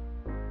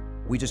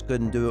 We just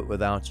couldn't do it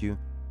without you,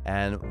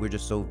 and we're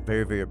just so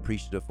very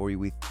appreciative for you.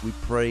 We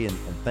pray and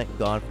thank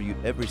God for you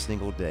every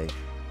single day.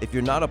 If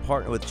you're not a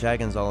partner with Chad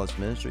Gonzalez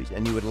Ministries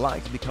and you would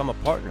like to become a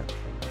partner,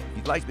 if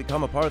you'd like to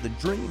become a part of the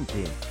Dream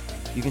Team,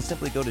 you can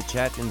simply go to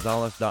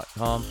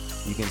chadgonzalez.com.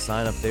 You can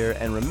sign up there.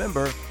 And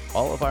remember,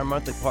 all of our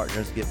monthly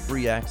partners get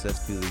free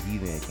access to the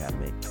Healing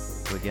Academy.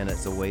 So again,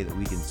 it's a way that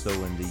we can sow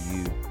into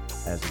you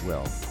as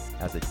well,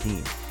 as a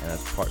team and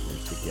as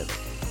partners together.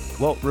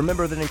 Well,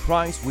 remember that in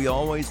Christ, we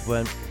always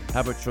win.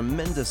 Have a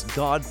tremendous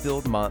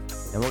God-filled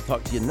month, and we'll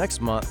talk to you next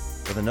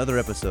month with another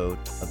episode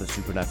of the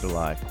Supernatural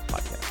Life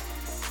Podcast.